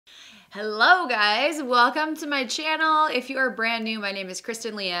Hello guys, welcome to my channel. If you are brand new, my name is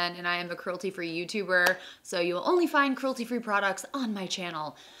KristenLeanne and I am a cruelty-free YouTuber, so you will only find cruelty-free products on my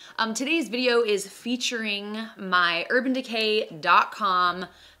channel. Today's video is featuring my UrbanDecay.com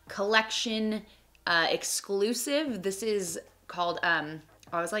collection exclusive. This is called,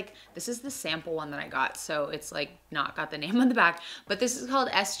 I was like, this is the sample one that I got, so it's like not got the name on the back, but this is called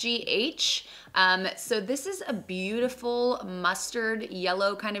S.G.H. So this is a beautiful mustard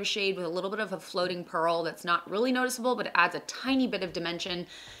yellow kind of shade with a little bit of a floating pearl that's not really noticeable, but it adds a tiny bit of dimension.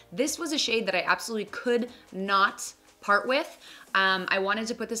 This was a shade that I absolutely could not part with. I wanted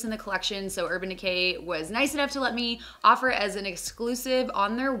to put this in the collection, so Urban Decay was nice enough to let me offer it as an exclusive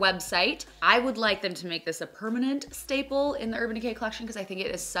on their website. I would like them to make this a permanent staple in the Urban Decay collection because I think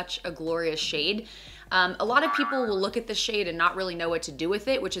it is such a glorious shade. A lot of people will look at this shade and not really know what to do with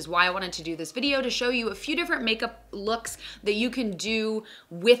it, which is why I wanted to do this video to show you a few different makeup looks that you can do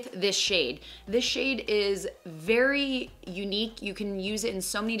with this shade. This shade is very unique. You can use it in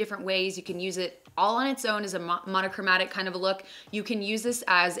so many different ways. You can use it all on its own as a monochromatic kind of a look. You can use this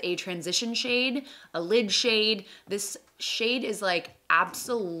as a transition shade, a lid shade. This shade is like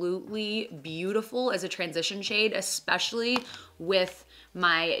absolutely beautiful as a transition shade, especially with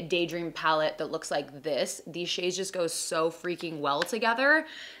my Daydream palette that looks like this. These shades just go so freaking well together.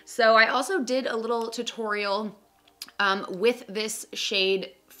 So I also did a little tutorial with this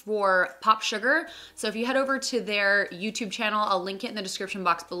shade for Pop Sugar. So if you head over to their YouTube channel, I'll link it in the description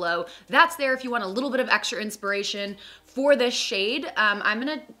box below. That's there if you want a little bit of extra inspiration for this shade. I'm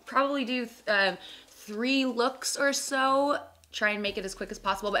gonna probably do 3 looks or so, try and make it as quick as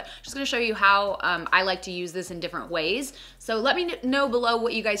possible, but just gonna show you how I like to use this in different ways. So let me know below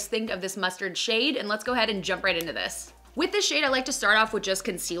what you guys think of this mustard shade, and let's go ahead and jump right into this. With this shade, I like to start off with just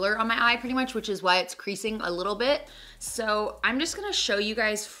concealer on my eye pretty much, which is why it's creasing a little bit. So I'm just gonna show you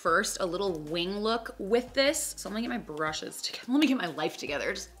guys first a little wing look with this. So I'm gonna get my brushes together. Let me get my life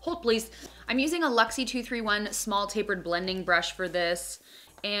together. Just hold please. I'm using a Luxie 231 small tapered blending brush for this.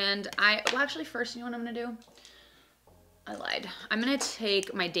 And well actually first, you know what I'm gonna do? I lied. I'm gonna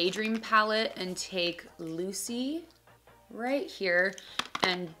take my Daydream palette and take Luxie right here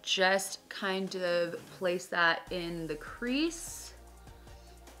and just kind of place that in the crease.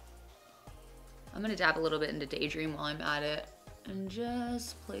 I'm gonna dab a little bit into Daydream while I'm at it and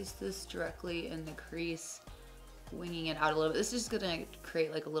just place this directly in the crease, winging it out a little bit. This is gonna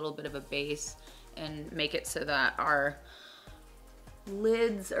create like a little bit of a base and make it so that our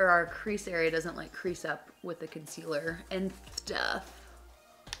lids or our crease area doesn't like crease up with the concealer and stuff.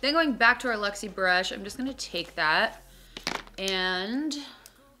 Then going back to our Luxie brush, I'm just gonna take that and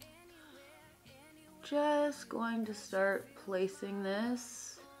just going to start placing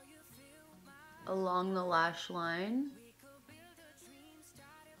this along the lash line.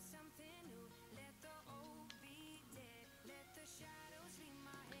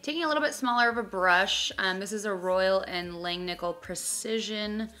 Taking a little bit smaller of a brush, this is a Royal & Langnickel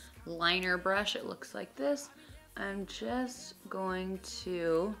Precision liner brush. It looks like this. I'm just going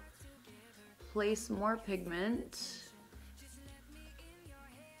to place more pigment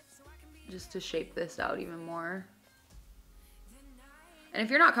just to shape this out even more. And if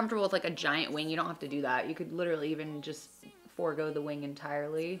you're not comfortable with like a giant wing, you don't have to do that. You could literally even just forego the wing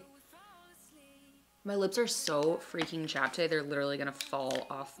entirely. My lips are so freaking chapped today, they're literally gonna fall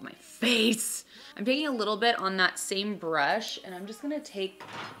off my face. I'm taking a little bit on that same brush and I'm just gonna take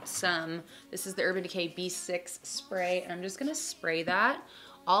some, this is the Urban Decay B6 spray, and I'm just gonna spray that.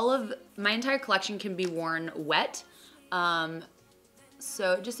 My entire collection can be worn wet.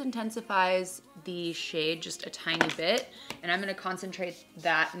 So it just intensifies the shade just a tiny bit, and I'm gonna concentrate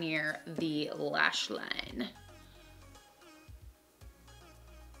that near the lash line.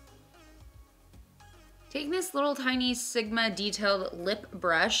 Taking this little tiny Sigma detailed lip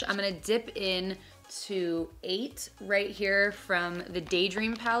brush, I'm gonna dip in to 8 right here from the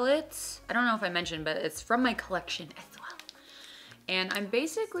Daydream palette. I don't know if I mentioned, but it's from my collection as well. And I'm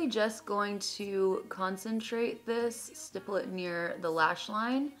basically just going to concentrate this, stipple it near the lash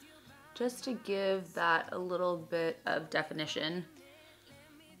line, just to give that a little bit of definition.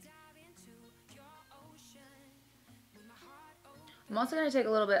 I'm also gonna take a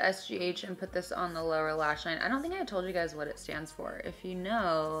little bit of S.G.H and put this on the lower lash line. I don't think I told you guys what it stands for. If you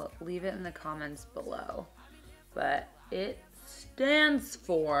know, leave it in the comments below. But it stands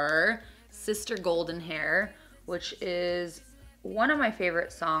for Sister Golden Hair, which is one of my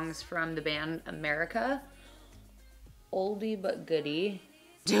favorite songs from the band America. Oldie but goodie.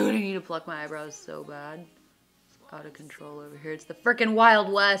 Dude, I need to pluck my eyebrows so bad. It's out of control over here. It's the frickin'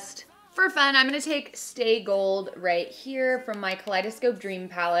 Wild West. For fun, I'm gonna take Stay Gold right here from my Kaleidoscope Dream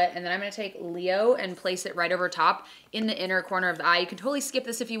palette, and then I'm gonna take Leo and place it right over top in the inner corner of the eye. You can totally skip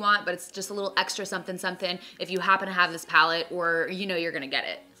this if you want, but it's just a little extra something something if you happen to have this palette or you know you're gonna get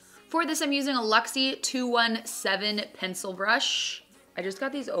it. For this, I'm using a Luxie 217 pencil brush. I just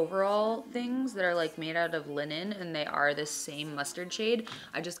got these overall things that are like made out of linen, and they are this same mustard shade.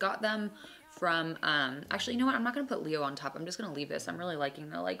 I just got them from, actually, you know what? I'm not gonna put Leo on top. I'm just gonna leave this. I'm really liking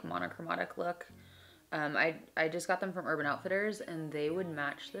the like monochromatic look. I just got them from Urban Outfitters, and they would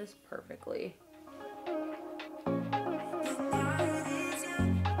match this perfectly.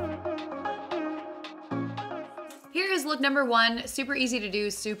 Here is look number one. Super easy to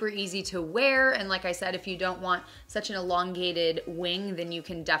do, super easy to wear. And like I said, if you don't want such an elongated wing, then you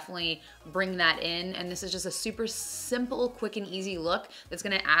can definitely bring that in. And this is just a super simple, quick and easy look that's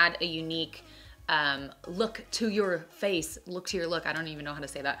gonna add a unique look to your face, look to your look. I don't even know how to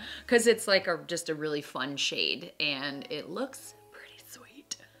say that because it's like just a really fun shade and it looks pretty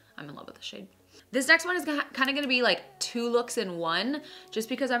sweet. I'm in love with the shade. This next one is kind of gonna be like two looks in one, just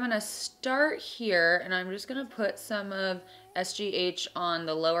because I'm gonna start here and I'm just gonna put some of S.G.H on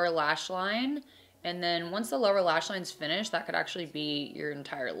the lower lash line. And then once the lower lash line's finished, that could actually be your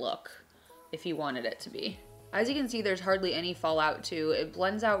entire look if you wanted it to be. As you can see, there's hardly any fallout too. It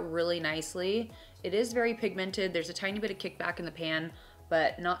blends out really nicely. It is very pigmented. There's a tiny bit of kickback in the pan,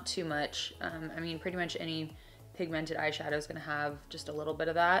 but not too much. I mean, pretty much any pigmented eyeshadow is gonna have just a little bit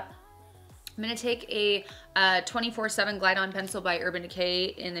of that. I'm gonna take a 24/7 Glide On pencil by Urban Decay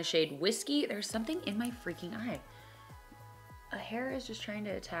in the shade Whiskey. There's something in my freaking eye. A hair is just trying to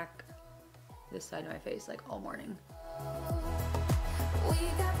attack this side of my face like all morning.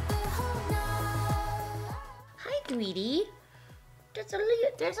 Hi, sweetie. There's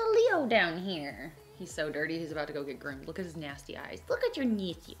a Leo down here. He's so dirty, he's about to go get groomed. Look at his nasty eyes. Look at your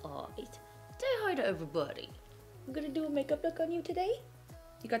nasty eyes. Say hi to everybody. I'm gonna do a makeup look on you today.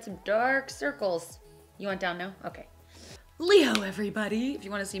 You got some dark circles. You want down now? Okay. Leo, everybody. If you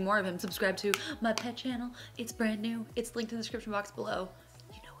want to see more of him, subscribe to my pet channel. It's brand new. It's linked in the description box below.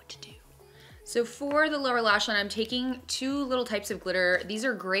 You know what to do. So for the lower lash line, I'm taking two little types of glitter. These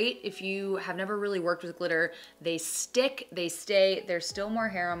are great if you have never really worked with glitter. They stick, they stay. There's still more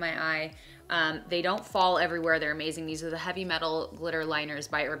hair on my eye. They don't fall everywhere. They're amazing. These are the Heavy Metal Glitter Liners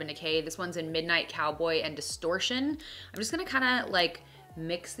by Urban Decay. This one's in Midnight Cowboy and Distortion. I'm just gonna kind of like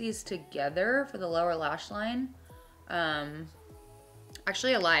mix these together for the lower lash line.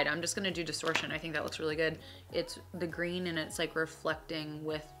 Actually, I lied. I'm just gonna do Distortion. I think that looks really good. It's the green and it's like reflecting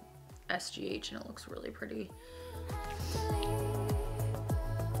with S.G.H. and it looks really pretty.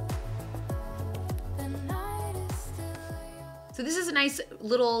 So this is a nice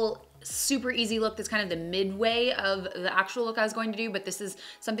little super easy look that's kind of the midway of the actual look I was going to do, but this is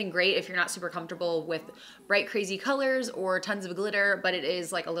something great if you're not super comfortable with bright, crazy colors or tons of glitter, but it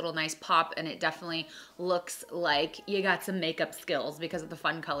is like a little nice pop and it definitely looks like you got some makeup skills because of the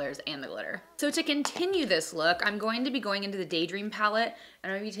fun colors and the glitter. So to continue this look, I'm going to be going into the Daydream palette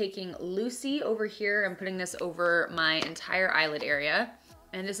and I'm going to be taking Luxie over here and putting this over my entire eyelid area.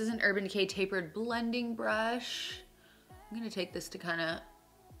 And this is an Urban Decay Tapered blending brush. I'm going to take this to kind of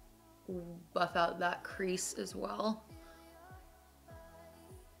buff out that crease as well.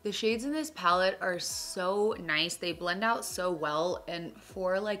 The shades in this palette are so nice. They blend out so well, and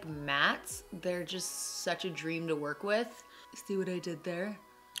for like mattes, they're just such a dream to work with. See what I did there?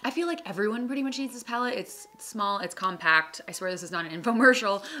 I feel like everyone pretty much needs this palette. It's small, it's compact. I swear this is not an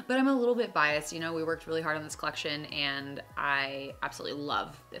infomercial, but I'm a little bit biased. You know, we worked really hard on this collection and I absolutely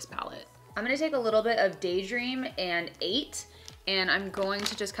love this palette. I'm gonna take a little bit of Daydream and 8, and I'm going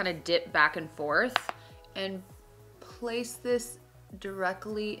to just kind of dip back and forth and place this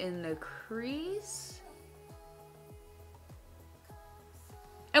directly in the crease.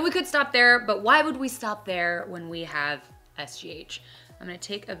 And we could stop there, but why would we stop there when we have S.G.H? I'm gonna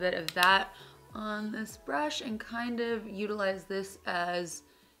take a bit of that on this brush and kind of utilize this as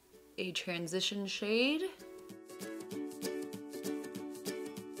a transition shade.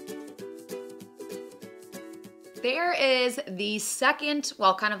 There is the second,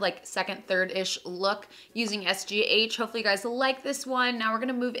 well, kind of like second, third-ish look using S.G.H. Hopefully you guys like this one. Now we're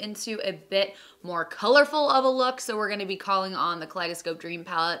gonna move into a bit more colorful of a look. So we're gonna be calling on the Kaleidoscope Dream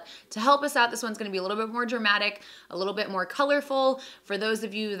palette to help us out. This one's gonna be a little bit more dramatic, a little bit more colorful. For those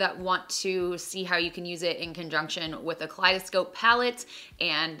of you that want to see how you can use it in conjunction with a Kaleidoscope palette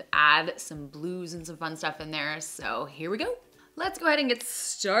and add some blues and some fun stuff in there. So here we go. Let's go ahead and get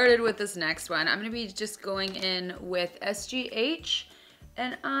started with this next one. I'm gonna be just going in with S.G.H.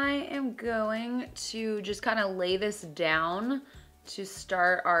 and I am going to just kind of lay this down to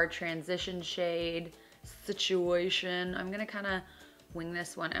start our transition shade situation. I'm gonna kind of wing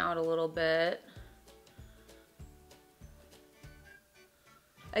this one out a little bit.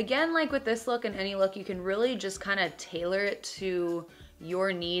 Again, like with this look and any look, you can really just kind of tailor it to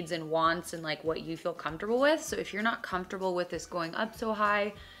your needs and wants and like what you feel comfortable with. So if you're not comfortable with this going up so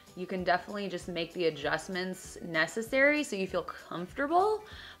high, you can definitely just make the adjustments necessary so you feel comfortable.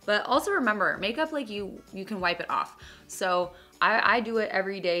 But also remember, makeup, like you can wipe it off. So I do it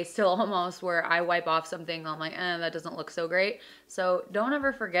every day still almost, where I wipe off something, I'm like, that doesn't look so great. So don't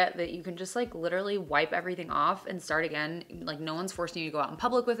ever forget that you can just like literally wipe everything off and start again. Like no one's forcing you to go out in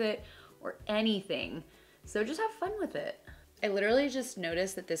public with it or anything. So just have fun with it. I literally just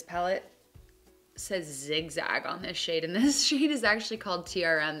noticed that this palette says zigzag on this shade, and this shade is actually called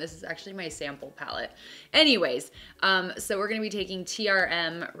TRM. This is actually my sample palette. Anyways, so we're gonna be taking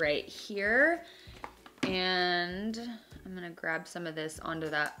TRM right here, and I'm gonna grab some of this onto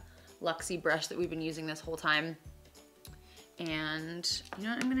that Luxie brush that we've been using this whole time. And you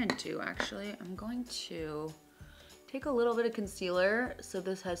know what I'm gonna do actually? I'm going to take a little bit of concealer so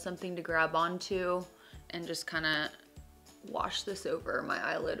this has something to grab onto, and just kind of wash this over my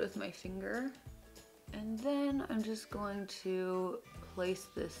eyelid with my finger. And then I'm just going to place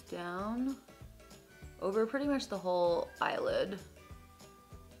this down over pretty much the whole eyelid.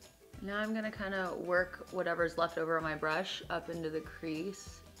 Now I'm gonna kind of work whatever's left over on my brush up into the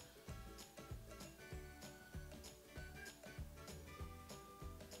crease.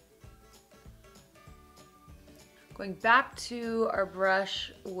 Going back to our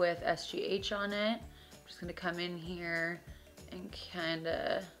brush with S.G.H on it, I'm just gonna come in here and kind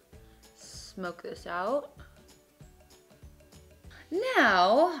of smoke this out.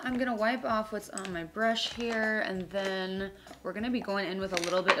 Now I'm gonna wipe off what's on my brush here, and then we're gonna be going in with a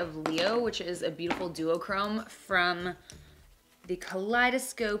little bit of Leo, which is a beautiful duochrome from the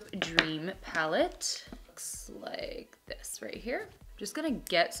Kaleidoscope Dream palette. Looks like this right here. Just gonna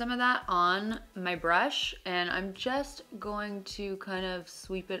get some of that on my brush, and I'm just going to kind of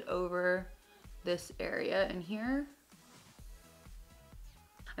sweep it over this area in here.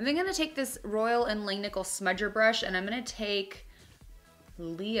 I'm then gonna take this Royal and Langnickel smudger brush, and I'm gonna take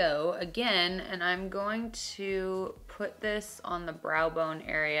Leo again, and I'm going to put this on the brow bone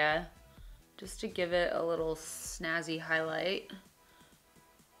area just to give it a little snazzy highlight.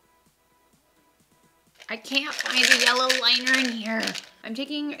 I can't find a yellow liner in here. I'm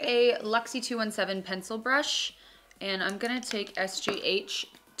taking a Luxie 217 pencil brush, and I'm gonna take S.G.H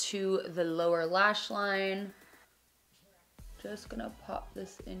to the lower lash line. Just gonna pop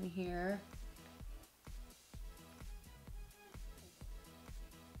this in here.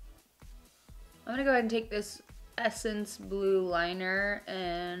 I'm gonna go ahead and take this Essence Blue liner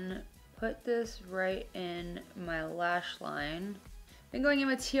and put this right in my lash line. Then going in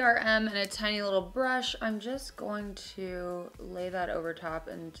with TRM and a tiny little brush, I'm just going to lay that over top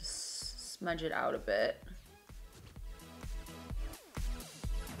and just smudge it out a bit.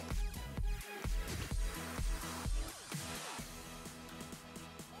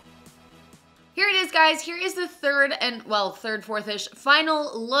 Here it is, guys. Here is the third, fourth-ish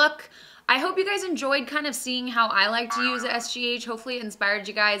final look. I hope you guys enjoyed kind of seeing how I like to use SGH. Hopefully it inspired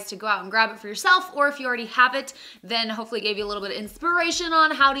you guys to go out and grab it for yourself, or if you already have it, then hopefully gave you a little bit of inspiration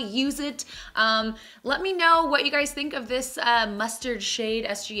on how to use it. Let me know what you guys think of this mustard shade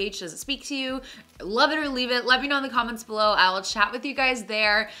SGH. Does it speak to you? Love it or leave it. Let me know in the comments below. I will chat with you guys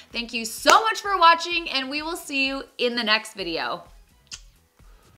there. Thank you so much for watching, and we will see you in the next video.